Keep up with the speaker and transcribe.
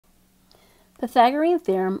Pythagorean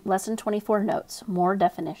Theorem, Lesson 24 notes, more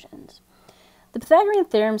definitions. The Pythagorean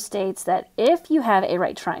Theorem states that if you have a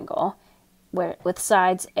right triangle with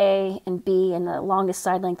sides A and B and the longest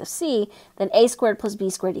side length of C, then a squared plus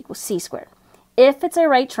b squared equals c squared. If it's a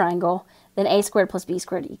right triangle, then a squared plus b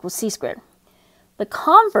squared equals c squared. The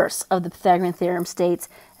converse of the Pythagorean Theorem states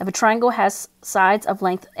if a triangle has sides of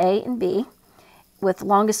length A and B with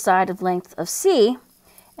longest side of length of C,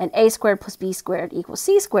 and a squared plus b squared equals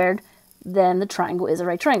c squared, then the triangle is a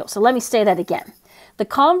right triangle. So let me say that again. The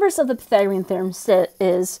converse of the Pythagorean Theorem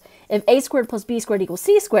is if a squared plus b squared equals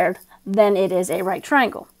c squared, then it is a right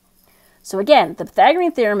triangle. So again, the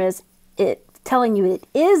Pythagorean Theorem is telling you it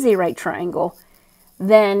is a right triangle,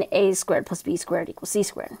 then a squared plus b squared equals c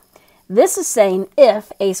squared. This is saying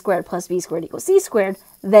if a squared plus b squared equals c squared,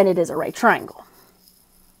 then it is a right triangle.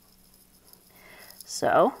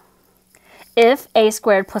 So, if a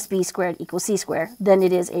squared plus b squared equals c squared, then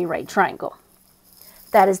it is a right triangle.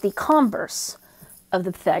 That is the converse of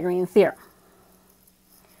the Pythagorean Theorem.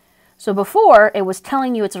 So before, it was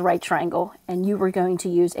telling you it's a right triangle, and you were going to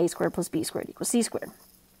use a squared plus b squared equals c squared.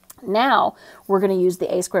 Now, we're going to use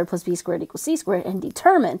the a squared plus b squared equals c squared and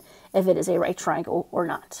determine if it is a right triangle or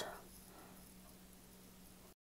not.